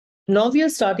Now we are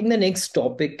starting the next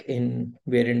topic in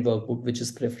Variant Workbook, which is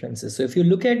preferences. So if you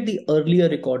look at the earlier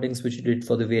recordings which we did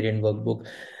for the Variant Workbook,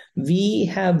 we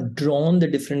have drawn the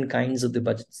different kinds of the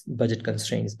budget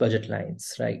constraints, budget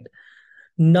lines, right?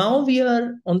 Now we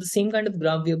are on the same kind of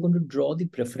graph, we are going to draw the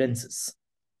preferences,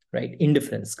 right?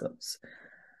 Indifference curves.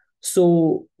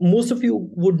 So most of you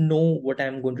would know what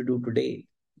I'm going to do today,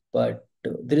 but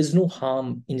there is no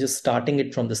harm in just starting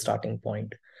it from the starting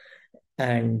point.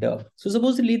 And so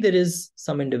supposedly there is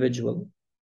some individual,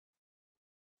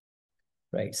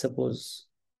 right? Suppose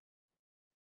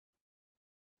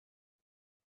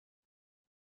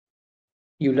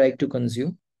you like to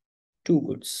consume two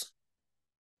goods.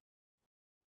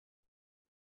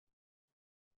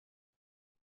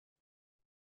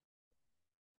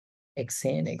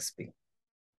 XA and XB.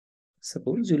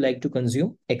 Suppose you like to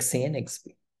consume XA and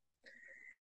XB.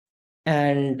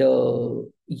 And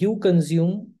you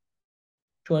consume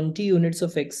 20 units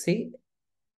of XA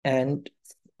and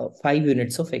 5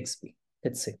 units of XB,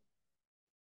 let's say,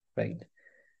 right?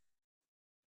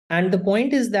 And the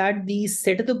point is that the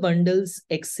set of the bundles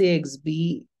XA,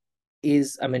 XB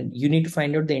is, I mean, you need to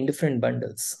find out the indifferent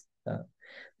bundles.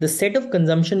 The set of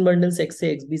consumption bundles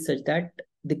XA, XB such that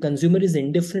the consumer is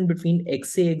indifferent between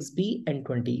XA, XB and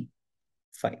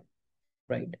 25,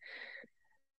 right?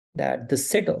 That the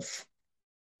set of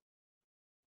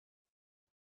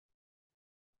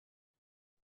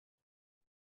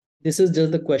this is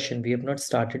just the question. We have not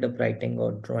started up writing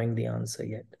or drawing the answer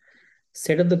yet.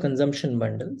 Set of the consumption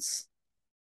bundles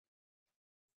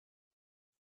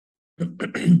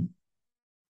XA,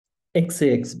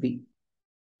 XB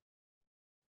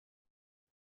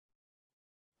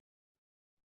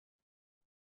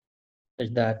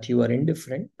such that you are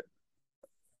indifferent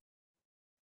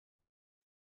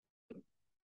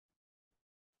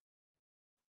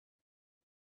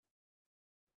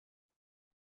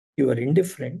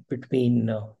between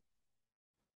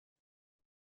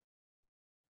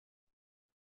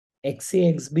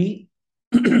XA, XB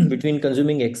between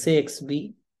consuming XA,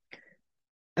 XB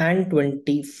and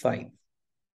 25.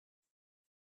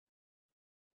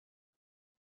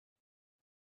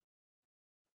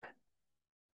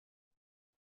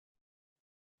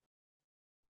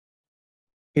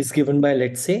 Is given by,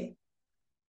 let's say,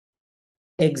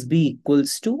 XB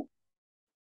equals to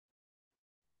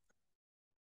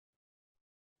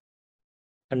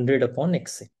 100 upon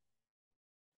XA.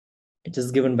 It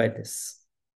is given by this.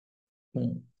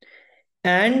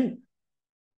 And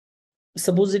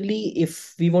supposedly,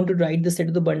 if we want to write the set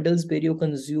of the bundles where you're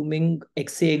consuming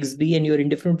XA, XB and you're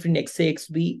indifferent between XA,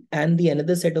 XB and the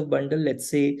another set of bundle, let's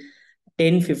say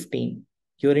 10, 15,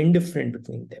 you're indifferent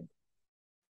between them.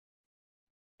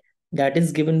 That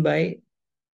is given by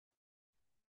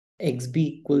XB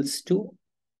equals to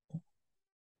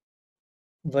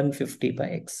 150 by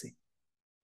XA.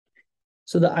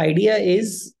 So the idea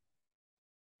is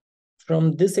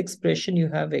from this expression, you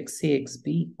have XA, XB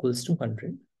equals to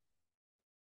 100.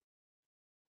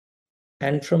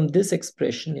 And from this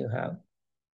expression, you have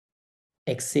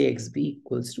XA, XB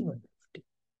equals to 150.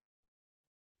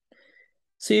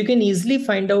 So you can easily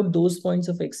find out those points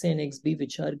of XA and XB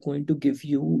which are going to give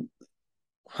you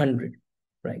 100,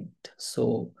 right?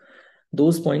 So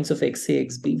those points of XA,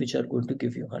 XB which are going to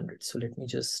give you 100. So let me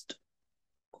just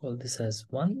call this as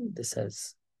 1, this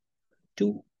as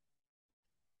 2.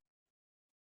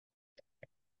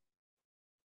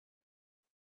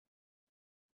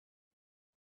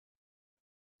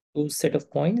 Those set of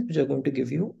points which are going to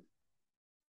give you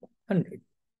 100.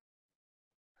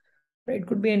 Right? It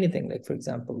could be anything, like for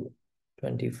example,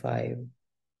 25,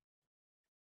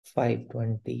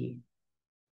 520,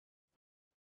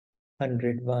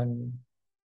 101,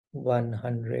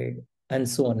 100, and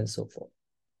so on and so forth.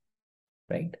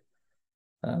 Right?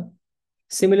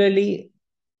 Similarly,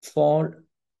 for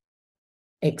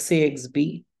XA,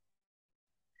 XB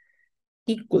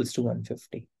equals to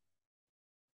 150.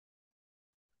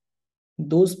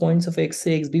 Those points of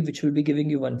XA, XB which will be giving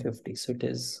you 150. So it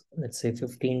is, let's say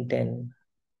 15, 10,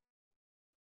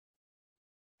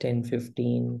 10,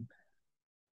 15,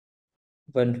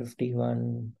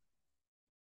 151,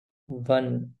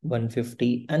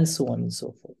 150, and so on and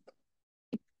so forth,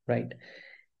 right?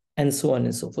 And so on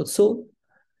and so forth. So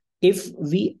if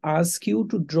we ask you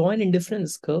to draw an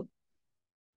indifference curve,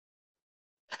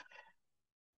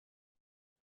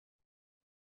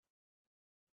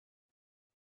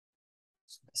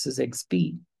 so this is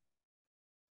XB,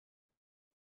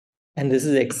 and this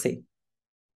is XA,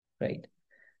 right?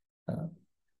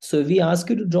 So if we ask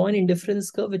you to draw an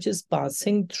indifference curve which is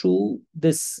passing through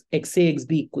this XA,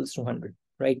 XB equals to 100,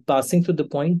 right? Passing through the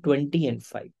point 20 and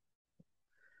 5.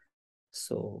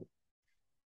 So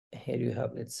here you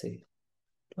have, let's say,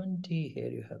 20, here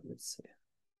you have, let's say,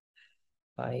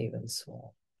 5, and so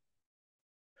on.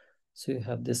 So you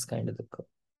have this kind of the curve.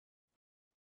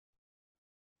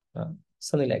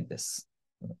 Something like this.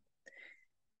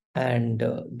 And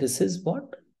this is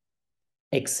what?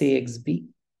 XA, XB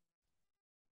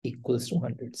equals to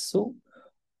 100. So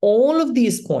all of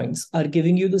these points are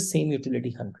giving you the same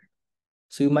utility 100.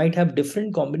 So you might have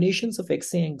different combinations of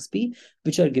XA and XB,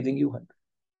 which are giving you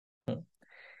 100.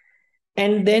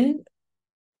 And then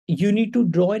you need to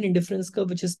draw an indifference curve,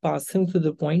 which is passing through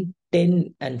the point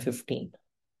 10 and 15,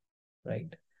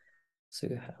 right? So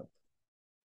you have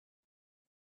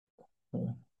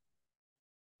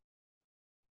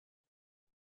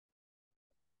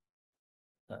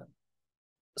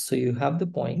so you have the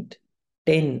point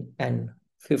 10 and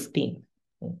 15.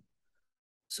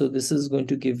 So this is going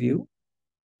to give you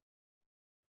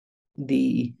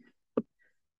the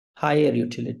higher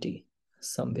utility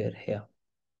somewhere here.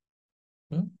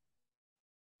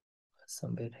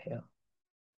 Somewhere here.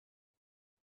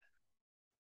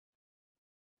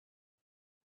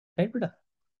 Right, beta?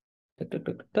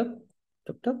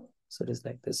 So it is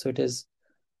like this. So it is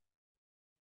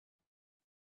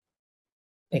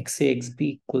XA, XB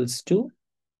equals to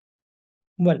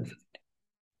 150.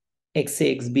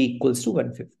 XA, XB equals to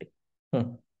 150.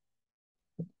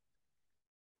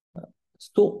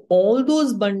 So all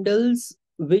those bundles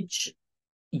which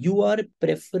you are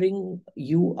preferring,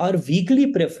 you are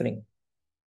weakly preferring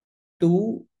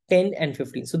to 10 and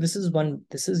 15. So this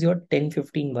is your 10,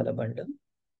 15 wala bundle.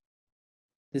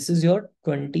 This is your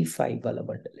 25 wala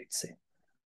bundle, let's say.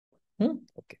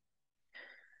 Okay.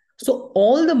 So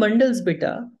all the bundles,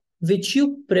 beta, which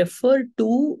you prefer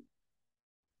to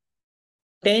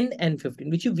 10 and 15,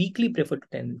 which you weakly prefer to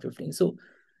 10 and 15. So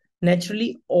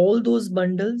naturally, all those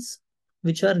bundles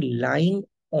which are lying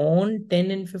on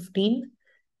 10 and 15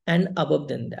 and above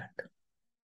than that.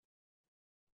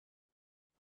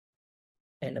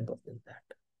 And above than that.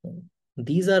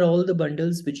 These are all the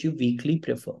bundles which you weakly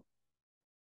prefer.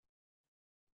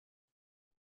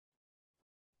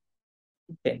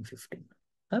 10, 15.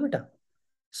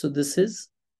 So this is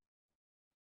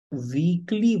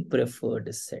weakly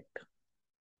preferred set.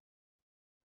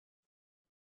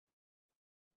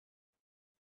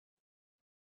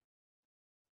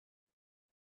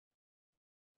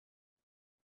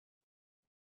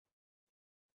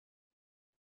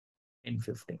 In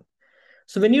 15.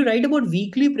 So when you write about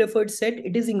weakly preferred set,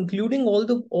 it is including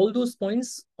all those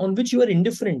points on which you are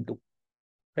indifferent to,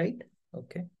 right?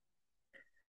 Okay.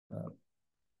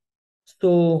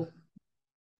 So,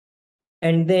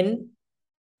 and then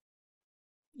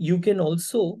you can you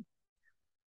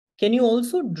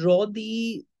also draw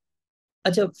the,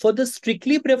 for the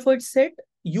strictly preferred set,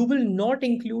 you will not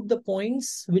include the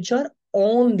points which are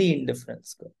on the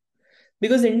indifference curve,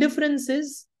 because indifference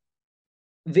is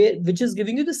which is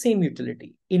giving you the same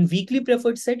utility. In weakly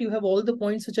preferred set, you have all the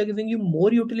points which are giving you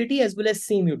more utility as well as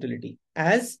same utility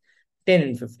as 10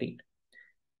 and 15.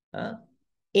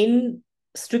 In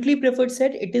strictly preferred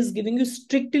set, it is giving you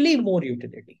strictly more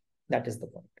utility. That is the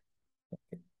point.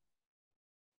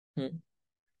 Okay.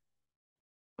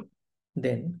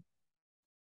 Then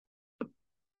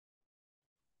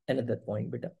another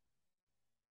point, beta.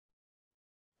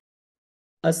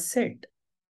 A set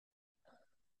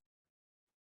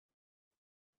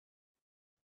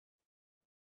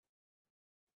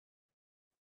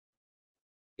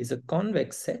is a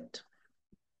convex set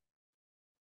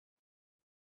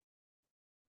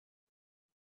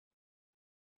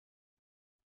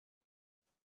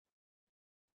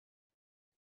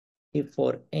if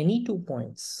for any 2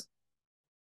 points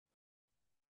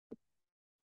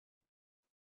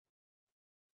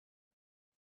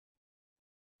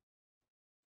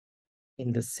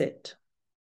in the set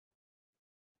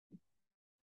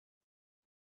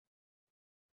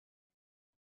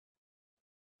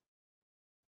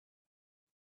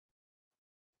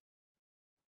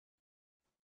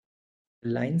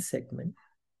line segment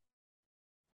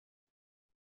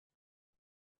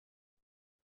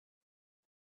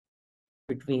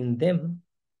between them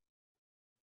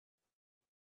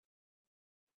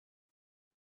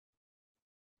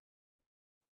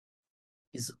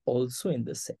is also in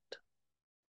the set.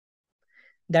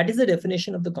 That is the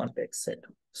definition of the convex set.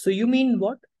 So you mean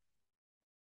what?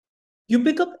 You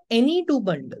pick up any 2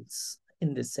 bundles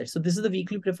in this set. So this is the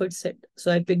weakly preferred set.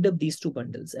 So I picked up these 2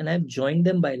 bundles and I've joined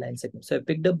them by line segment. So I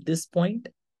picked up this point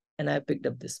and I picked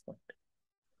up this point.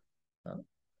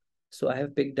 So I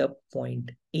have picked up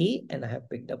point A and I have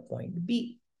picked up point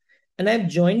B. And I've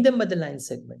joined them by the line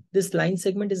segment. This line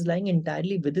segment is lying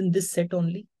entirely within this set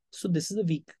only. So this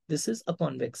is a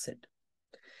convex set.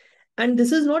 And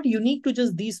this is not unique to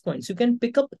just these points. You can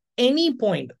pick up any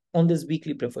point on this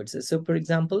weakly preferred set. So for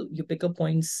example, you pick up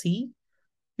point C,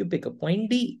 you pick up point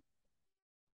D.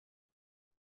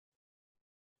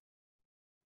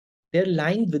 They're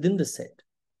lying within the set.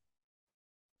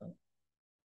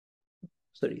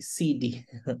 Sorry, CD.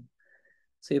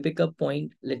 So you pick up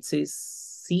point, let's say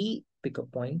C, pick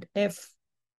up point F.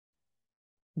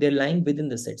 They're lying within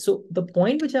the set. So the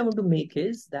point which I want to make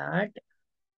is that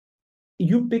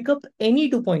you pick up any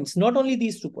 2 points, not only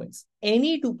these 2 points,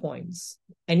 any 2 points,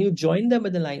 and you join them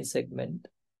with a line segment.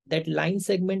 That line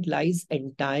segment lies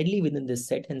entirely within this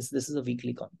set. Hence, this is a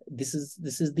weakly convex.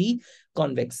 This is the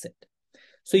convex set.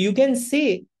 So you can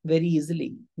say very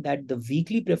easily that the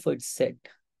weakly preferred set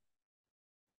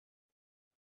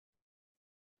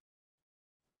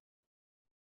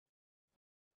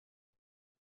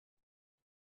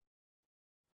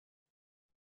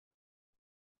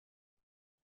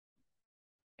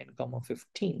n comma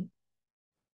 15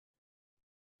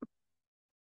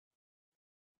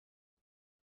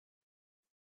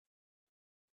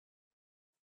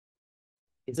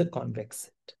 is a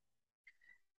convex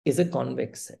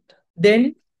set.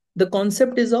 Then the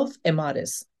concept is of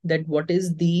MRS, that what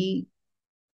is the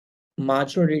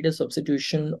marginal rate of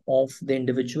substitution of the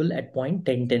individual at point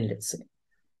 10, 10, let's say.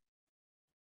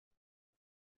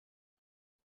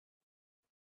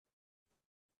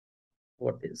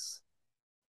 What is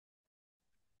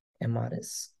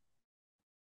MRS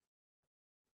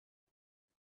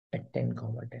at 10,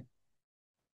 10,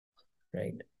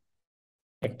 right?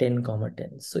 At 10,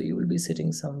 10. So you will be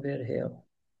sitting somewhere here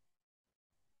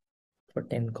for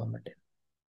 10,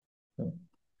 10.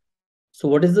 So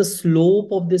what is the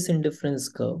slope of this indifference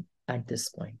curve at this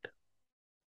point?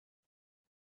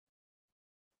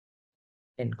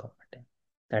 10, 10.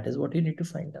 That is what you need to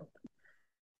find out.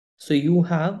 So you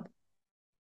have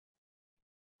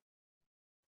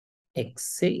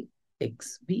XA,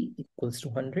 XB equals to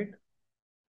 100.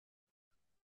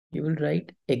 You will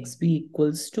write XB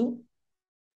equals to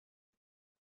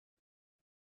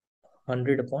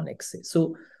 100 upon XA.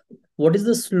 So what is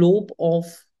the slope of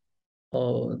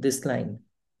this line,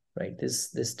 right?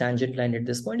 This tangent line at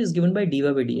this point is given by dy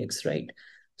by dx, right?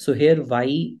 So here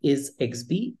y is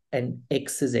xb and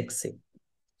x is xa.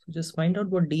 So just find out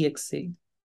what dxa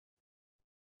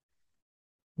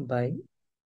by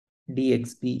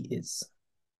dxb is,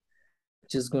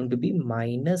 which is going to be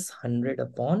minus 100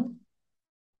 upon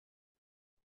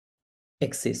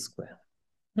xa square.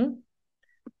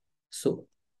 So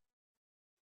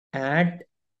add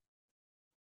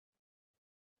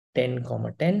 10,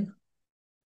 10,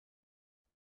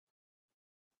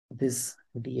 this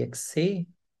dxa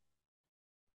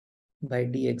by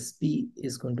dxb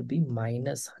is going to be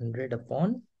minus 100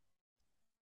 upon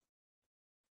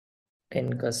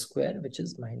 10 ka square, which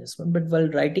is minus 1. But while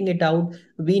writing it out,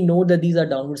 we know that these are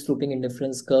downward sloping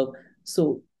indifference curve.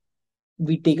 So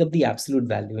we take up the absolute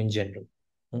value in general.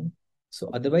 So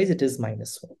otherwise it is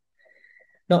minus 1.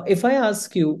 Now, if I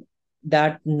ask you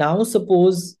that now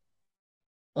suppose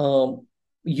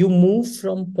you move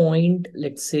from point,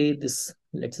 let's say this,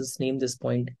 let's just name this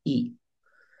point E,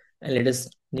 and let us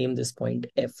name this point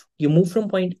F. You move from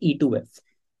point E to F.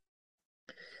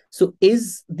 So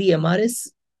is the MRS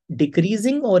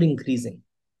decreasing or increasing?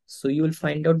 So you will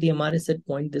find out the MRS at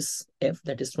point this F,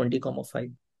 that is 20, 5.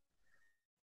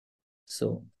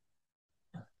 So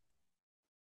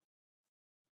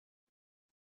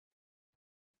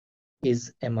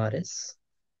is MRS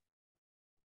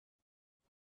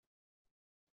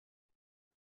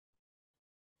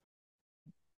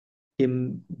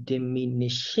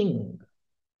diminishing,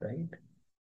 right?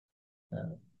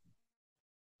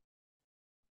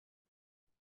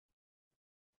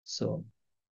 So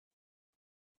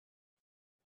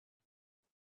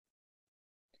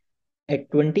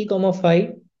at 20,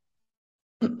 5,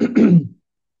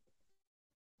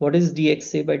 what is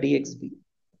dxa by dxb?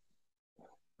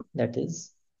 That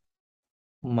is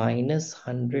minus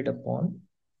 100 upon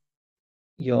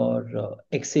your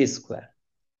xa square.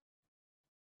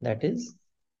 That is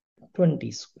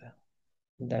 20 square.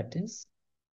 That is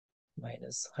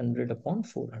minus 100 upon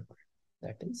 400.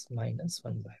 That is minus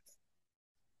 1 by 4.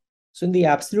 So in the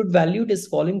absolute value, it is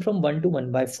falling from 1 to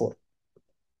 1 by 4.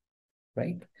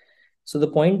 Right? So the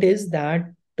point is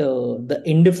that the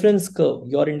indifference curve,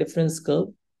 your indifference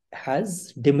curve,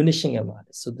 has diminishing MRS.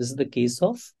 So this is the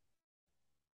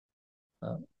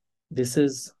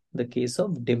case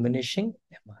of diminishing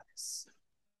MRS.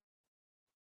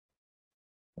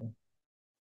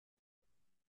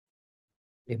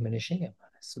 Diminishing MRS.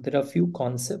 So there are a few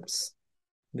concepts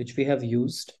which we have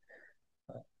used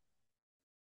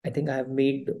I think I have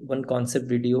made one concept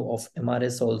video of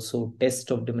MRS also, test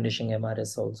of diminishing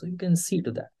MRS also. You can see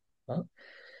to that.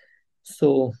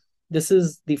 So this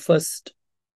is the first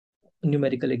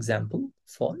numerical example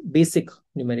for basic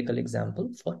numerical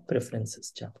example for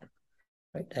preferences chapter.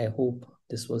 Right. I hope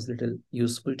this was little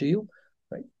useful to you.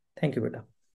 Right. Thank you, Beta.